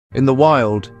In the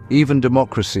wild, even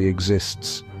democracy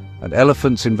exists, and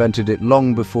elephants invented it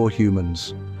long before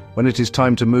humans. When it is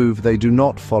time to move, they do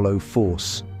not follow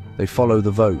force, they follow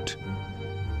the vote.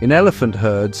 In elephant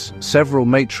herds, several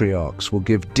matriarchs will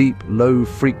give deep,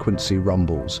 low-frequency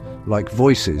rumbles, like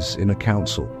voices in a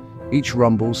council. Each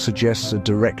rumble suggests a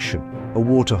direction, a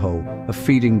waterhole, a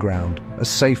feeding ground, a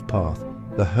safe path.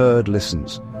 The herd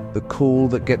listens. The call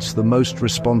that gets the most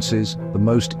responses, the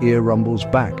most ear rumbles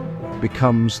back,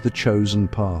 becomes the chosen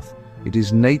path. It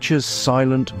is nature's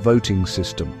silent voting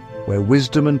system, where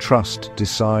wisdom and trust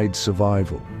decide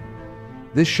survival.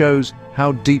 This shows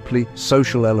how deeply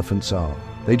social elephants are.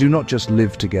 They do not just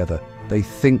live together, they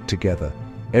think together.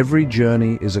 Every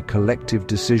journey is a collective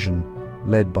decision,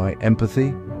 led by empathy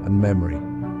and memory.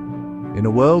 In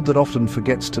a world that often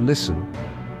forgets to listen,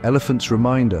 elephants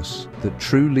remind us that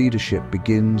true leadership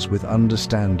begins with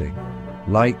understanding.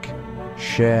 Like,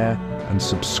 share, and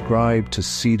subscribe to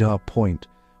Cedar Point,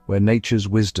 where nature's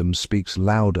wisdom speaks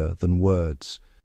louder than words.